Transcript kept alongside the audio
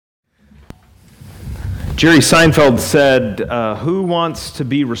Jerry Seinfeld said, who wants to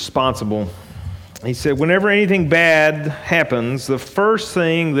be responsible? He said, whenever anything bad happens, the first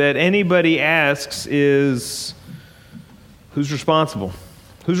thing that anybody asks is, who's responsible?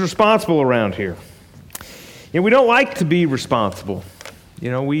 Who's responsible around here? We don't like to be responsible.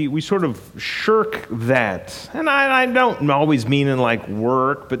 We sort of shirk that. And I don't always mean in like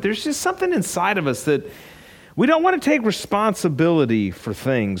work, but there's just something inside of us that we don't want to take responsibility for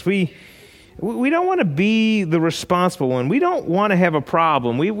things. We don't want to be the responsible one. We don't want to have a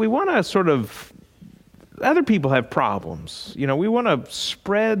problem. We want to sort of, other people have problems. We want to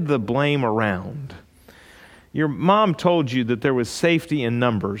spread the blame around. Your mom told you that there was safety in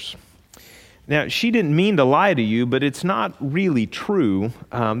numbers. Now, she didn't mean to lie to you, but it's not really true.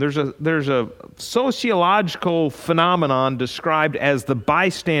 There's a sociological phenomenon described as the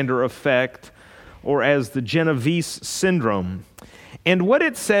bystander effect or as the Genovese syndrome. And what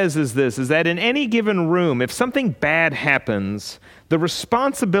it says is this, is that in any given room, if something bad happens, the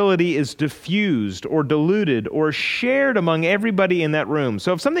responsibility is diffused or diluted or shared among everybody in that room.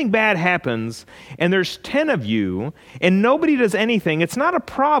 So if something bad happens and there's 10 of you and nobody does anything, it's not a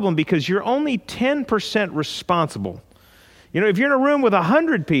problem because you're only 10% responsible. If you're in a room with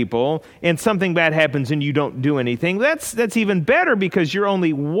 100 people and something bad happens and you don't do anything, that's even better because you're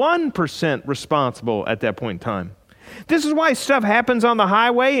only 1% responsible at that point in time. This is why stuff happens on the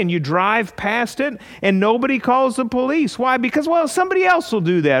highway and you drive past it and nobody calls the police. Why? Because, somebody else will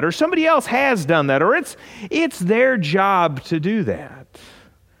do that, or somebody else has done that, or it's their job to do that.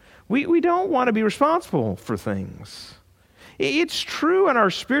 We don't want to be responsible for things. It's true in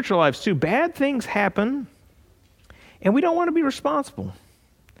our spiritual lives too. Bad things happen and we don't want to be responsible.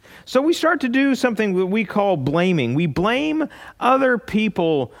 So we start to do something that we call blaming. We blame other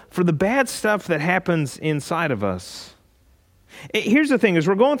people for the bad stuff that happens inside of us. Here's the thing, as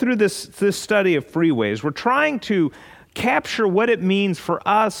we're going through this study of freeways, we're trying to capture what it means for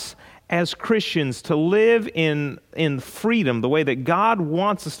us as Christians to live in freedom, the way that God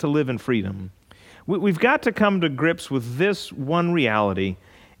wants us to live in freedom. We've got to come to grips with this one reality,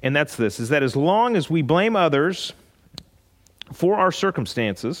 and that's this, is that as long as we blame others for our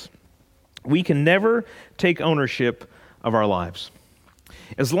circumstances, we can never take ownership of our lives.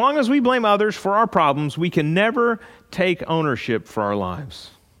 As long as we blame others for our problems, we can never take ownership for our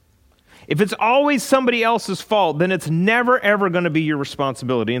lives. If it's always somebody else's fault, then it's never, ever going to be your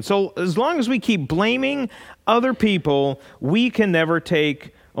responsibility. And so as long as we keep blaming other people, we can never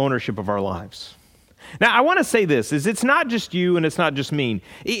take ownership of our lives. Now, I want to say this, is it's not just you and it's not just me.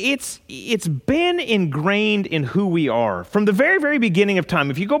 It's been ingrained in who we are. From the very, very beginning of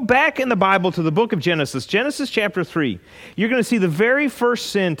time, if you go back in the Bible to the book of Genesis chapter 3, you're going to see the very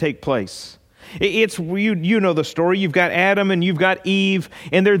first sin take place. It's, you know the story. You've got Adam and you've got Eve,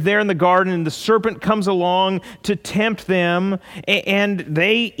 and they're there in the garden, and the serpent comes along to tempt them, and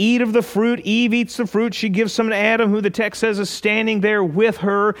they eat of the fruit. Eve eats the fruit. She gives some to Adam, who the text says is standing there with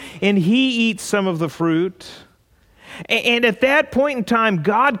her, and he eats some of the fruit. And at that point in time,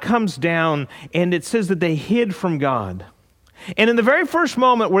 God comes down, and it says that they hid from God. And in the very first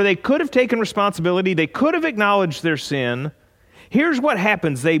moment where they could have taken responsibility, they could have acknowledged their sin, here's what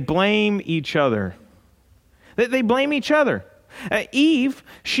happens. They blame each other. They blame each other. Eve,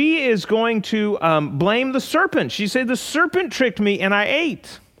 she is going to blame the serpent. She said, the serpent tricked me and I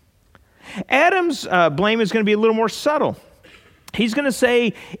ate. Adam's blame is going to be a little more subtle. He's going to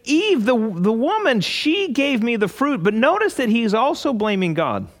say, Eve, the woman, she gave me the fruit. But notice that he's also blaming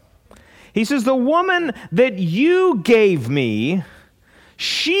God. He says, the woman that you gave me,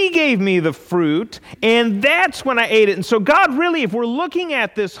 she gave me the fruit, and that's when I ate it. And so God really, if we're looking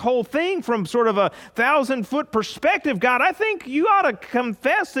at this whole thing from sort of a 1,000-foot perspective, God, I think you ought to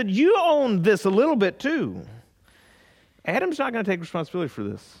confess that you own this a little bit too. Adam's not going to take responsibility for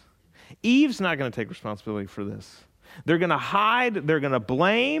this. Eve's not going to take responsibility for this. They're going to hide, they're going to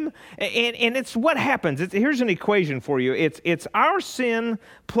blame, and it's what happens. Here's an equation for you. It's our sin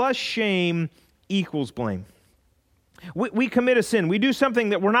plus shame equals blame. We commit a sin. We do something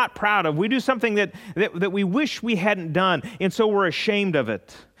that we're not proud of. We do something that we wish we hadn't done, and so we're ashamed of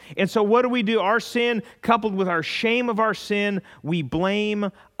it. And so what do? Our sin, coupled with our shame of our sin, we blame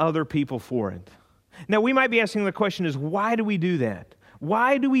other people for it. Now, we might be asking the question is, why do we do that?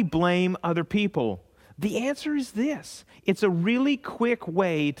 Why do we blame other people? The answer is this. It's a really quick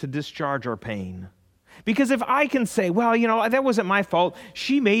way to discharge our pain. Because if I can say, that wasn't my fault,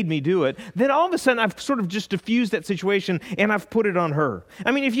 she made me do it, then all of a sudden I've sort of just diffused that situation and I've put it on her.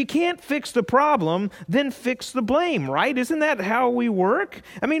 I mean, if you can't fix the problem, then fix the blame, right? Isn't that how we work?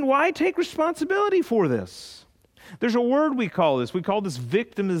 I mean, why take responsibility for this? There's a word we call this. We call this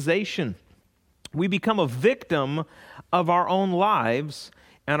victimization. We become a victim of our own lives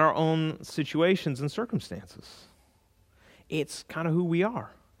and our own situations and circumstances. It's kind of who we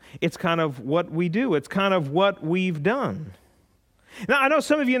are. It's kind of what we do. It's kind of what we've done. Now, I know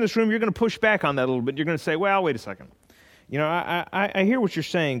some of you in this room, you're going to push back on that a little bit. You're going to say, well, wait a second. You know, I hear what you're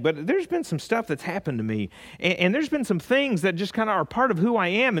saying, but there's been some stuff that's happened to me, and there's been some things that just kind of are part of who I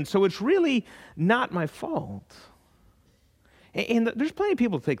am, and so it's really not my fault. And there's plenty of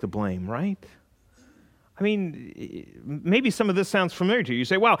people to take the blame, right? I mean, maybe some of this sounds familiar to you. You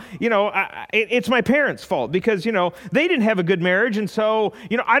say, well, you know, it's my parents' fault because, you know, they didn't have a good marriage. And so,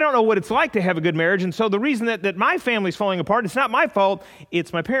 you know, I don't know what it's like to have a good marriage. And so the reason that my family's falling apart, it's not my fault.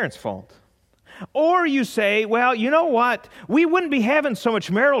 It's my parents' fault. Or you say, well, you know what? We wouldn't be having so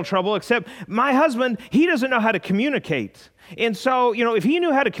much marital trouble except my husband, he doesn't know how to communicate. And so, you know, if he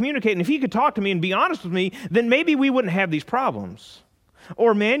knew how to communicate and if he could talk to me and be honest with me, then maybe we wouldn't have these problems.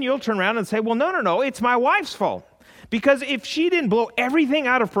 Or man, you'll turn around and say, well, no, it's my wife's fault. Because if she didn't blow everything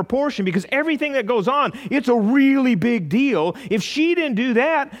out of proportion, because everything that goes on, it's a really big deal. If she didn't do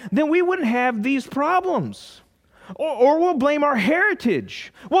that, then we wouldn't have these problems. Or we'll blame our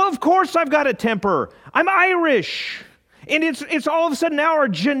heritage. Well, of course I've got a temper. I'm Irish. And it's all of a sudden now our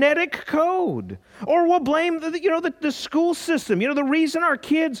genetic code. Or we'll blame the school system. You know, the reason our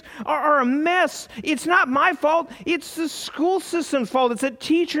kids are a mess, it's not my fault. It's the school system's fault. It's the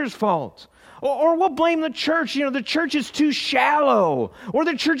teacher's fault. Or we'll blame the church. You know, the church is too shallow. Or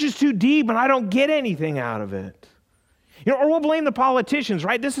the church is too deep and I don't get anything out of it. You know, or we'll blame the politicians,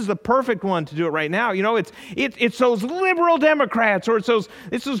 right? This is the perfect one to do it right now. You know, it's those liberal Democrats, or it's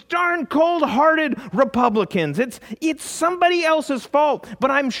those darn cold-hearted Republicans. It's somebody else's fault,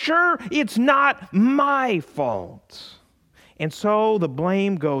 but I'm sure it's not my fault. And so the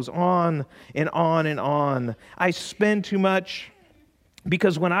blame goes on and on and on. I spend too much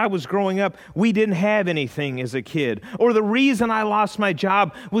because when I was growing up, we didn't have anything as a kid. Or the reason I lost my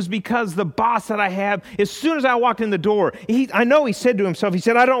job was because the boss that I have, as soon as I walked in the door, I know he said to himself, he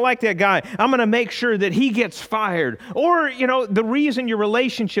said, I don't like that guy. I'm going to make sure that he gets fired. Or, you know, the reason your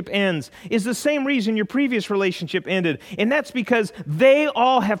relationship ends is the same reason your previous relationship ended. And that's because they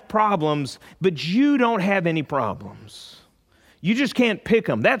all have problems, but you don't have any problems. You just can't pick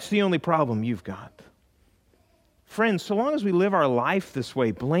them. That's the only problem you've got. Friends, so long as we live our life this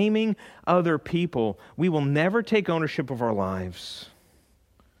way, blaming other people, we will never take ownership of our lives.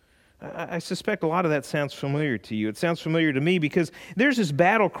 I suspect a lot of that sounds familiar to you. It sounds familiar to me because there's this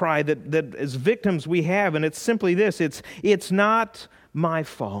battle cry that as victims we have, and it's simply this, it's not my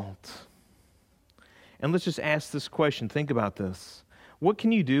fault. And let's just ask this question, think about this. What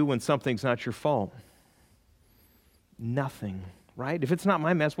can you do when something's not your fault? Nothing. Right? If it's not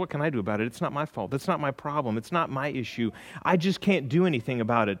my mess, what can I do about it? It's not my fault. It's not my problem. It's not my issue. I just can't do anything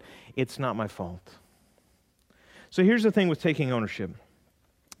about it. It's not my fault. So here's the thing with taking ownership.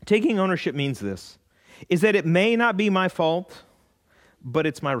 Taking ownership means this, is that it may not be my fault, but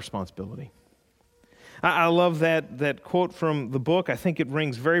it's my responsibility. I love that quote from the book. I think it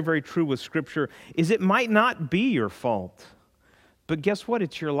rings very, very true with Scripture, is it might not be your fault, but guess what?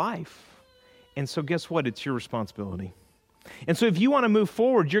 It's your life. And so guess what? It's your responsibility. And so if you want to move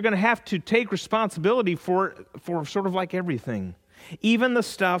forward, you're going to have to take responsibility for sort of like everything, even the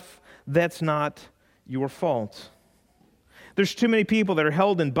stuff that's not your fault. There's too many people that are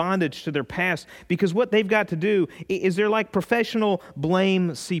held in bondage to their past because what they've got to do is they're like professional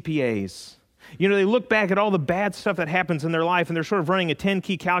blame CPAs. You know, they look back at all the bad stuff that happens in their life and they're sort of running a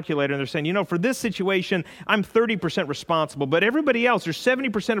 10-key calculator and they're saying, you know, for this situation, I'm 30% responsible, but everybody else, there's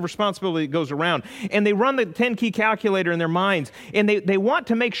 70% of responsibility that goes around. And they run the 10-key calculator in their minds and they want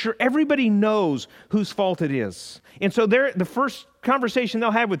to make sure everybody knows whose fault it is. And so the first conversation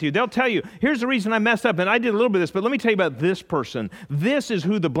they'll have with you, they'll tell you, here's the reason I messed up and I did a little bit of this, but let me tell you about this person. This is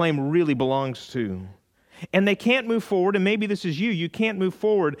who the blame really belongs to. And they can't move forward, and maybe this is you. You can't move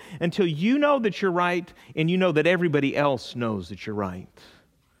forward until you know that you're right and you know that everybody else knows that you're right.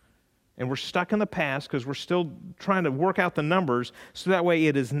 And we're stuck in the past because we're still trying to work out the numbers so that way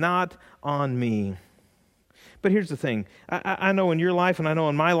it is not on me. But here's the thing. I know in your life and I know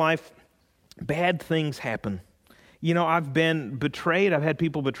in my life, bad things happen. You know, I've been betrayed. I've had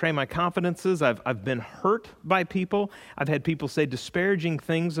people betray my confidences. I've been hurt by people. I've had people say disparaging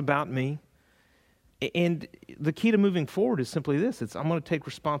things about me. And the key to moving forward is simply this. I'm going to take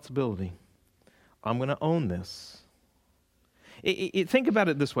responsibility. I'm going to own this. Think about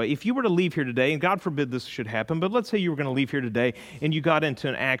it this way. If you were to leave here today, and God forbid this should happen, but let's say you were going to leave here today and you got into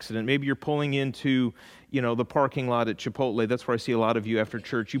an accident. Maybe you're pulling into, the parking lot at Chipotle. That's where I see a lot of you after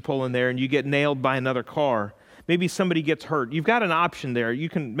church. You pull in there and you get nailed by another car. Maybe somebody gets hurt. You've got an option there. You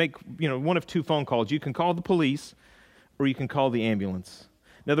can make, one of two phone calls. You can call the police or you can call the ambulance.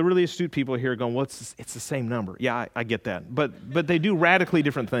 Now, the really astute people here are going, well, it's the same number. Yeah, I get that. But they do radically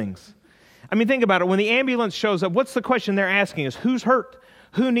different things. I mean, think about it. When the ambulance shows up, what's the question they're asking us? Who's hurt?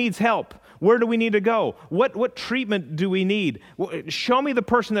 Who needs help? Where do we need to go? What treatment do we need? Show me the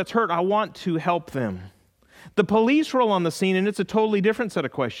person that's hurt. I want to help them. The police roll on the scene, and it's a totally different set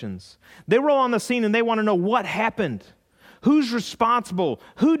of questions. They roll on the scene, and they want to know what happened. Who's responsible?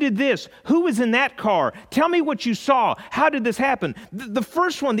 Who did this? Who was in that car? Tell me what you saw. How did this happen? The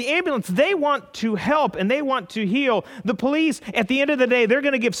first one, the ambulance, they want to help and they want to heal. The police, at the end of the day, they're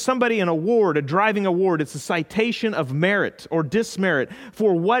going to give somebody an award, a driving award. It's a citation of merit or dismerit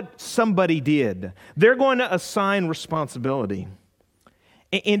for what somebody did. They're going to assign responsibility.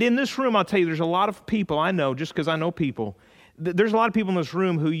 And in this room, I'll tell you, there's a lot of people I know, just because I know people, there's a lot of people in this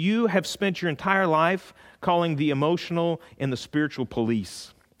room who you have spent your entire life calling the emotional and the spiritual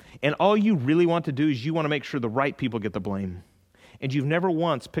police. And all you really want to do is you want to make sure the right people get the blame. And you've never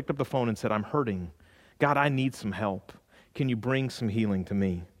once picked up the phone and said, I'm hurting. God, I need some help. Can you bring some healing to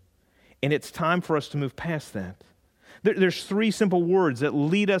me? And it's time for us to move past that. There's three simple words that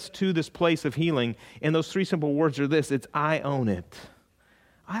lead us to this place of healing. And those three simple words are this. It's I own it.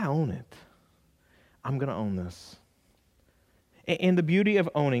 I own it. I'm going to own this. And the beauty of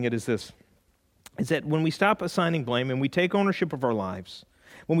owning it is this, is that when we stop assigning blame and we take ownership of our lives,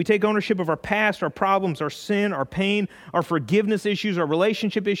 when we take ownership of our past, our problems, our sin, our pain, our forgiveness issues, our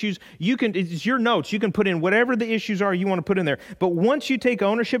relationship issues, it's your notes. You can put in whatever the issues are you want to put in there. But once you take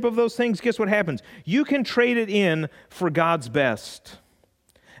ownership of those things, guess what happens? You can trade it in for God's best.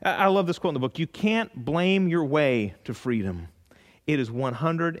 I love this quote in the book. You can't blame your way to freedom. It is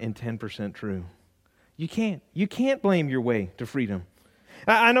 110% true. You can't blame your way to freedom.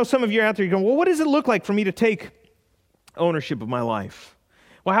 I know some of you are out there, you're going, well, what does it look like for me to take ownership of my life?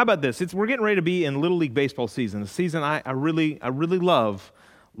 Well, how about this? We're getting ready to be in Little League baseball season. The season I really love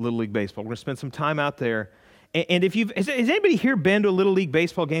Little League baseball. We're going to spend some time out there. And has anybody here been to a Little League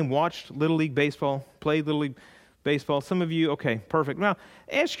baseball game, watched Little League baseball, played Little League baseball? Some of you, okay, perfect. Now,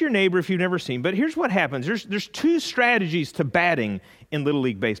 ask your neighbor if you've never seen. But here's what happens. There's two strategies to batting in Little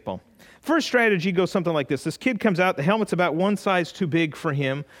League baseball. First strategy goes something like this. This kid comes out, the helmet's about one size too big for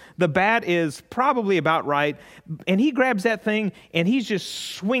him. The bat is probably about right, and he grabs that thing, and he's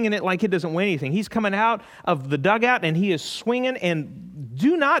just swinging it like it doesn't weigh anything. He's coming out of the dugout, and he is swinging, and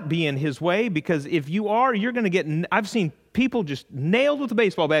do not be in his way, because if you are, you're going to get, I've seen people just nailed with a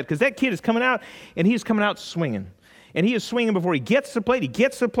baseball bat, because that kid is coming out, and he's coming out swinging. And he is swinging before he gets to the plate. He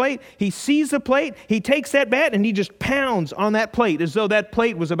gets to the plate. He sees the plate. He takes that bat and he just pounds on that plate as though that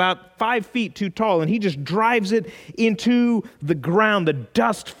plate was about 5 feet too tall. And he just drives it into the ground. The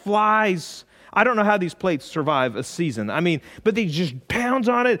dust flies. I don't know how these plates survive a season. But he just pounds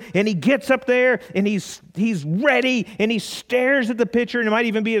on it, and he gets up there, and he's ready, and he stares at the pitcher, and it might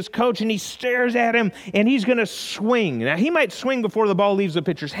even be his coach, and he stares at him, and he's going to swing. Now, he might swing before the ball leaves the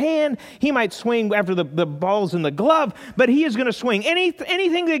pitcher's hand. He might swing after the ball's in the glove, but he is going to swing.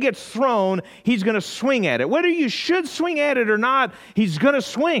 Anything that gets thrown, he's going to swing at it. Whether you should swing at it or not, he's going to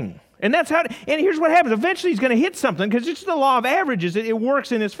swing. And here's what happens. Eventually, he's going to hit something, because it's the law of averages. It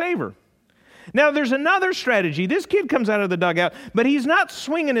works in his favor. Now, there's another strategy. This kid comes out of the dugout, but he's not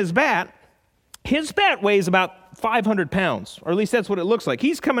swinging his bat. His bat weighs about 500 pounds, or at least that's what it looks like.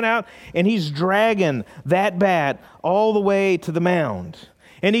 He's coming out, and he's dragging that bat all the way to the mound.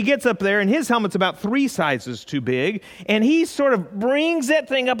 And he gets up there, and his helmet's about 3 sizes too big, and he sort of brings that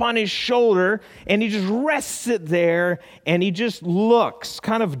thing up on his shoulder, and he just rests it there, and he just looks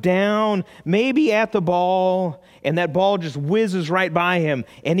kind of down, maybe at the ball, and that ball just whizzes right by him,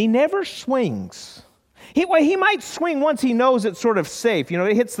 and he never swings. He might swing once he knows it's sort of safe.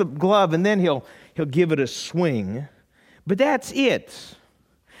 It hits the glove, and then he'll give it a swing. But that's it.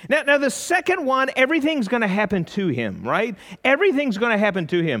 Now, the second one, everything's going to happen to him, right? Everything's going to happen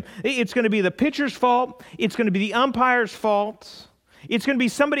to him. It's going to be the pitcher's fault. It's going to be the umpire's fault. It's going to be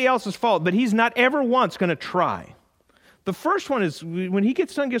somebody else's fault, but he's not ever once going to try. The first one is when he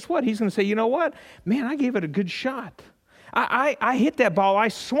gets done, guess what? He's going to say, you know what? Man, I gave it a good shot. I hit that ball. I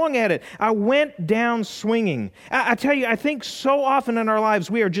swung at it. I went down swinging. I tell you, I think so often in our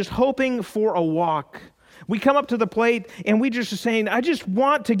lives we are just hoping for a walk. We come up to the plate and we just are saying, I just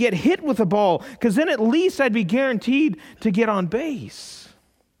want to get hit with the ball, because then at least I'd be guaranteed to get on base.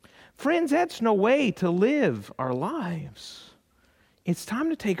 Friends, that's no way to live our lives. It's time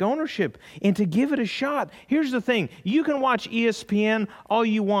to take ownership and to give it a shot. Here's the thing. You can watch ESPN all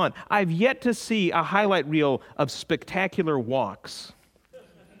you want. I've yet to see a highlight reel of spectacular walks.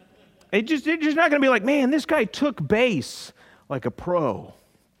 It's just not going to be like, man, this guy took base like a pro.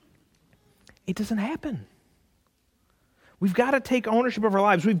 It doesn't happen. We've got to take ownership of our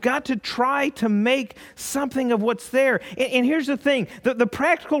lives. We've got to try to make something of what's there. And here's the thing. The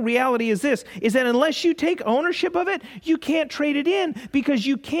practical reality is this, is that unless you take ownership of it, you can't trade it in because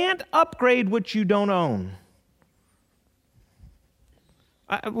you can't upgrade what you don't own.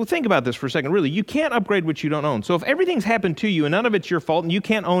 Well, think about this for a second. Really, you can't upgrade what you don't own. So if everything's happened to you and none of it's your fault and you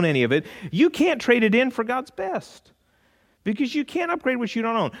can't own any of it, you can't trade it in for God's best because you can't upgrade what you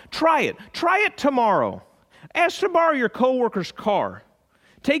don't own. Try it. Try it tomorrow. Ask to borrow your coworker's car.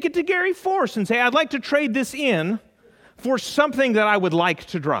 Take it to Gary Force and say, I'd like to trade this in for something that I would like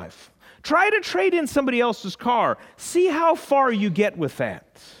to drive. Try to trade in somebody else's car. See how far you get with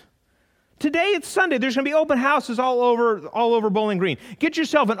that. Today it's Sunday. There's going to be open houses all over Bowling Green. Get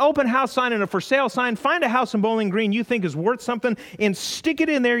yourself an open house sign and a for sale sign. Find a house in Bowling Green you think is worth something and stick it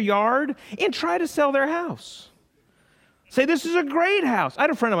in their yard and try to sell their house. Say, this is a great house. I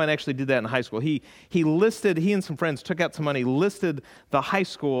had a friend of mine actually did that in high school. He and some friends took out some money, listed the high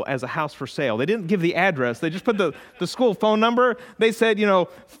school as a house for sale. They didn't give the address. They just put the school phone number. They said,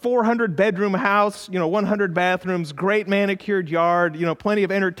 400 bedroom house, 100 bathrooms, great manicured yard, plenty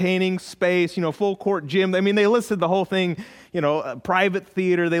of entertaining space, full court gym. I mean, they listed the whole thing, a private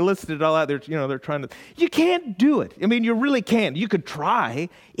theater. They listed it all out. They're trying to, you can't do it. I mean, you really can't. You could try.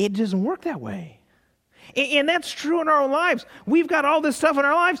 It doesn't work that way. And that's true in our own lives. We've got all this stuff in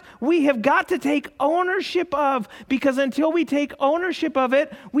our lives we have got to take ownership of, because until we take ownership of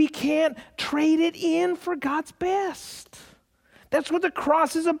it, we can't trade it in for God's best. That's what the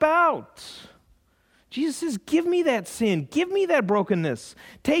cross is about. Jesus says, give me that sin. Give me that brokenness.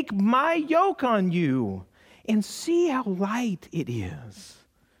 Take my yoke on you and see how light it is.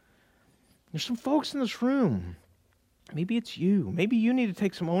 There's some folks in this room. Maybe it's you. Maybe you need to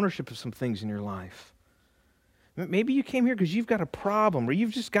take some ownership of some things in your life. Maybe you came here because you've got a problem, or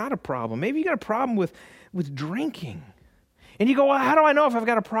you've just got a problem. Maybe you got a problem with drinking. And you go, well, how do I know if I've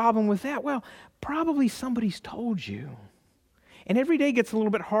got a problem with that? Well, probably somebody's told you. And every day gets a little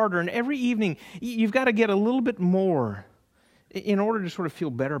bit harder, and every evening you've got to get a little bit more in order to sort of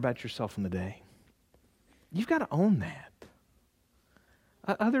feel better about yourself in the day. You've got to own that.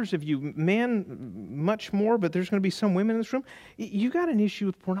 Others of you, men, much more, but there's going to be some women in this room, you've got an issue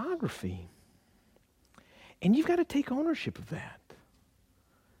with pornography. And you've got to take ownership of that.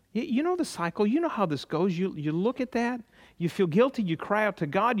 You know the cycle. You know how this goes. You look at that. You feel guilty. You cry out to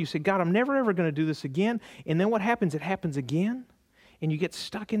God. You say, God, I'm never, ever going to do this again. And then what happens? It happens again. And you get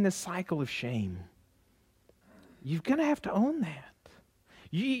stuck in this cycle of shame. You're going to have to own that.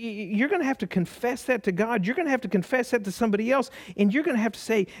 You're going to have to confess that to God. You're going to have to confess that to somebody else. And you're going to have to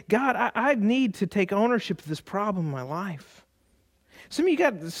say, God, I need to take ownership of this problem in my life. Some of you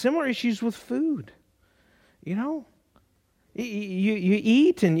got similar issues with food. You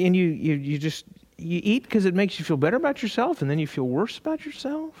eat and you eat because it makes you feel better about yourself, and then you feel worse about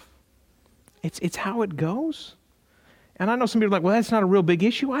yourself. It's how it goes. And I know some people are like, well, that's not a real big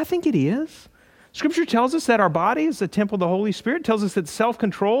issue. I think it is. Scripture tells us that our body is the temple of the Holy Spirit. It tells us that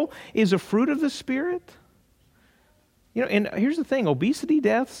self-control is a fruit of the Spirit. And here's the thing. Obesity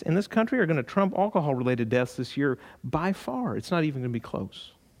deaths in this country are going to trump alcohol-related deaths this year by far. It's not even going to be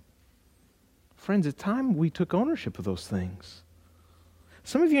close. Friends, it's time we took ownership of those things.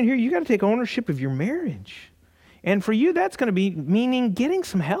 Some of you in here, you got to take ownership of your marriage. And for you, that's going to be meaning getting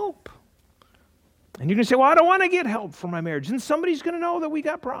some help. And you're going to say, well, I don't want to get help for my marriage. And somebody's going to know that we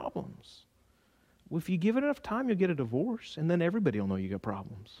got problems. Well, if you give it enough time, you'll get a divorce, and then everybody will know you got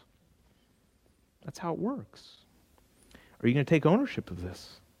problems. That's how it works. Are you going to take ownership of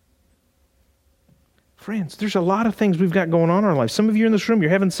this? Friends, there's a lot of things we've got going on in our life. Some of you in this room, you're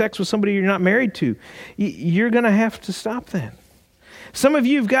having sex with somebody you're not married to. You're going to have to stop that. Some of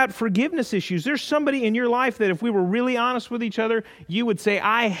you have got forgiveness issues. There's somebody in your life that if we were really honest with each other, you would say,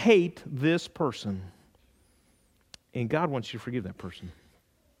 I hate this person. And God wants you to forgive that person.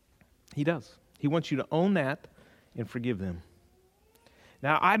 He does. He wants you to own that and forgive them.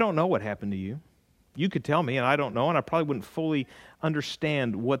 Now, I don't know what happened to you. You could tell me, and I don't know, and I probably wouldn't fully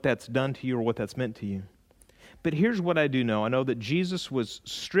understand what that's done to you or what that's meant to you. But here's what I do know. I know that Jesus was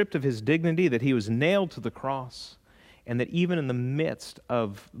stripped of his dignity, that he was nailed to the cross, and that even in the midst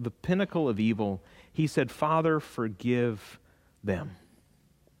of the pinnacle of evil, he said, Father, forgive them.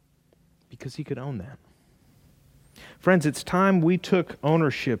 Because he could own that. Friends, it's time we took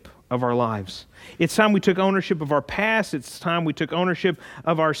ownership of our lives. It's time we took ownership of our past. It's time we took ownership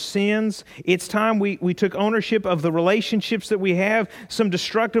of our sins. It's time we took ownership of the relationships that we have, some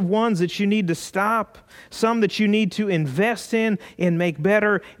destructive ones that you need to stop, some that you need to invest in and make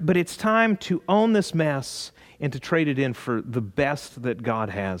better. But it's time to own this mess and to trade it in for the best that God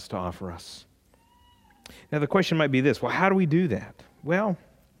has to offer us. Now, the question might be this: well, how do we do that? Well,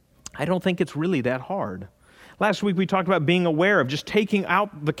 I don't think it's really that hard. Last week we talked about being aware of just taking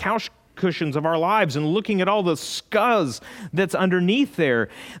out the couch cushions of our lives and looking at all the scuzz that's underneath there.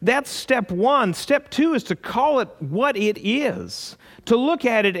 That's step one. Step two is to call it what it is. To look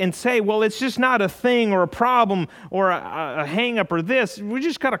at it and say, well, it's just not a thing or a problem or a hang-up or this. We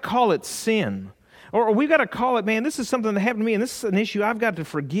just got to call it sin. Or we've got to call it, man, this is something that happened to me and this is an issue I've got to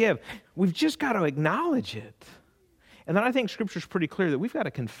forgive. We've just got to acknowledge it. And then I think Scripture's pretty clear that we've got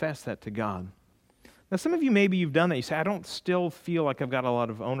to confess that to God. Now, some of you, maybe you've done that. You say, I don't still feel like I've got a lot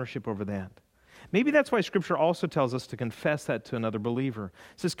of ownership over that. Maybe that's why Scripture also tells us to confess that to another believer.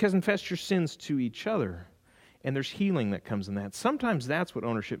 It says, confess your sins to each other. And there's healing that comes in that. Sometimes that's what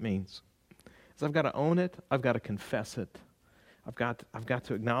ownership means. Is I've got to own it. I've got to confess it. I've got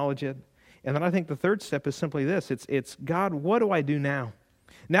to acknowledge it. And then I think the third step is simply this. It's God, what do I do now?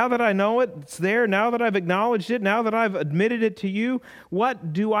 Now that I know it, it's there. Now that I've acknowledged it, now that I've admitted it to you,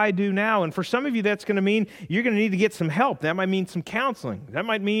 what do I do now? And for some of you, that's going to mean you're going to need to get some help. That might mean some counseling. That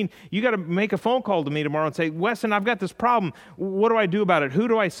might mean you got to make a phone call to me tomorrow and say, Weston, I've got this problem. What do I do about it? Who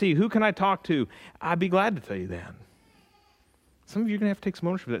do I see? Who can I talk to? I'd be glad to tell you that. Some of you are going to have to take some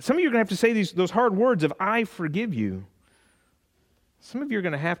ownership of that. Some of you are going to have to say those hard words of, I forgive you. Some of you are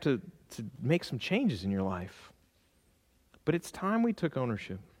going to have to make some changes in your life. But it's time we took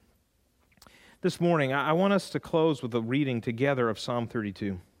ownership. This morning, I want us to close with a reading together of Psalm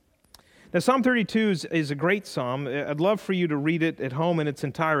 32. Now, Psalm 32 is a great psalm. I'd love for you to read it at home in its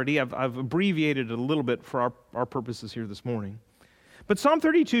entirety. I've abbreviated it a little bit for our purposes here this morning. But Psalm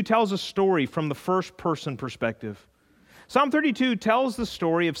 32 tells a story from the first-person perspective. Psalm 32 tells the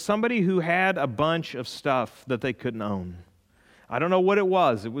story of somebody who had a bunch of stuff that they couldn't own. I don't know what it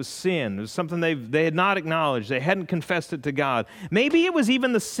was. It was sin. It was something they had not acknowledged. They hadn't confessed it to God. Maybe it was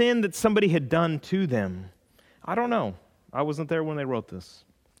even the sin that somebody had done to them. I don't know. I wasn't there when they wrote this.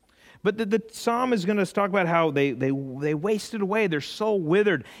 But the psalm is going to talk about how they wasted away. Their soul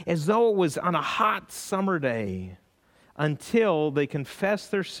withered as though it was on a hot summer day until they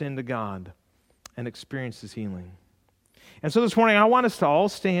confessed their sin to God and experienced His healing. And so this morning, I want us to all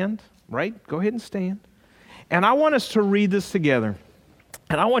stand, right? Go ahead and stand. And I want us to read this together.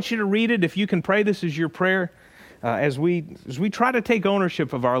 And I want you to read it, if you can pray this as your prayer, as we try to take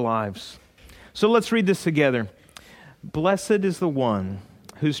ownership of our lives. So let's read this together. Blessed is the one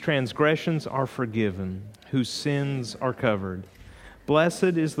whose transgressions are forgiven, whose sins are covered.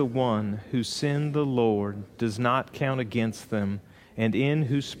 Blessed is the one whose sin the Lord does not count against them, and in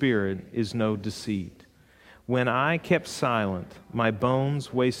whose spirit is no deceit. When I kept silent, my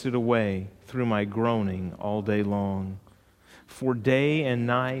bones wasted away through my groaning all day long. For day and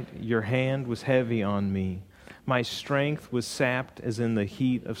night your hand was heavy on me. My strength was sapped as in the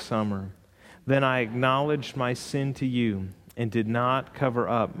heat of summer. Then I acknowledged my sin to you and did not cover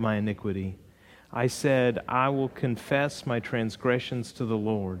up my iniquity. I said, I will confess my transgressions to the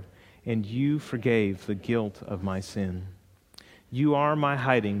Lord, and you forgave the guilt of my sin. You are my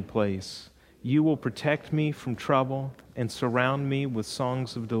hiding place. You will protect me from trouble and surround me with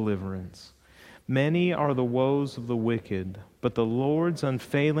songs of deliverance. Many are the woes of the wicked, but the Lord's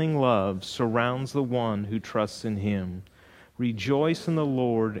unfailing love surrounds the one who trusts in Him. Rejoice in the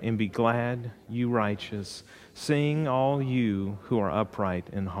Lord and be glad, you righteous. Sing, all you who are upright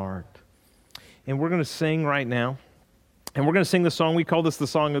in heart. And we're going to sing right now. And we're going to sing the song, we call this the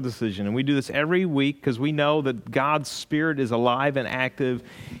Song of Decision. And we do this every week because we know that God's Spirit is alive and active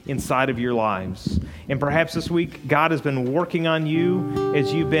inside of your lives. And perhaps this week, God has been working on you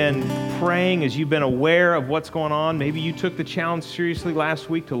as you've been praying, as you've been aware of what's going on. Maybe you took the challenge seriously last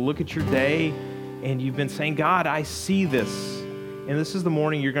week to look at your day, and you've been saying, God, I see this. And this is the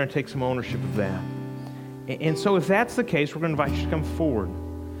morning you're going to take some ownership of that. And so if that's the case, we're going to invite you to come forward.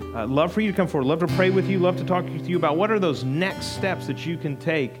 Love for you to come forward. Love to pray with you. Love to talk with you about what are those next steps that you can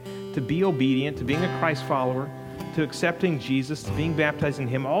take to be obedient, to being a Christ follower, to accepting Jesus, to being baptized in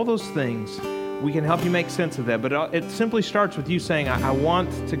Him. All those things, we can help you make sense of that. But it simply starts with you saying, I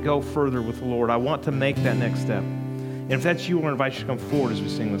want to go further with the Lord. I want to make that next step. And if that's you, we're going to invite you to come forward as we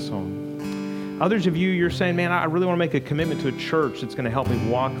sing this song. Others of you, you're saying, man, I really want to make a commitment to a church that's going to help me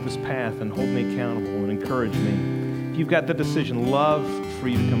walk this path and hold me accountable and encourage me. If you've got that decision, love for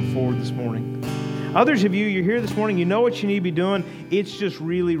you to come forward this morning. Others of you, you're here this morning, you know what you need to be doing. It's just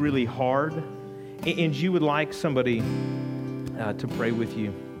really, really hard. And you would like somebody to pray with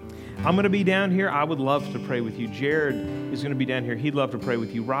you. I'm going to be down here. I would love to pray with you. Jared is going to be down here. He'd love to pray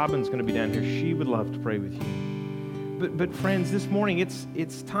with you. Robin's going to be down here. She would love to pray with you. But friends, this morning,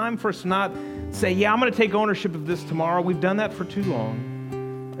 it's time for us to not say, yeah, I'm going to take ownership of this tomorrow. We've done that for too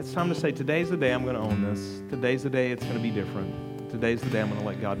long. It's time to say, today's the day I'm going to own this. Today's the day it's going to be different. Today's the day I'm going to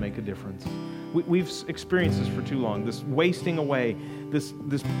let God make a difference. We've experienced this for too long, this wasting away, this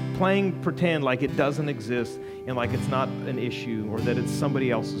playing pretend like it doesn't exist and like it's not an issue or that it's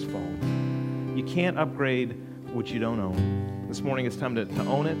somebody else's fault. You can't upgrade what you don't own. This morning it's time to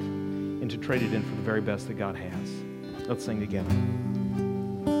own it and to trade it in for the very best that God has. Let's sing together.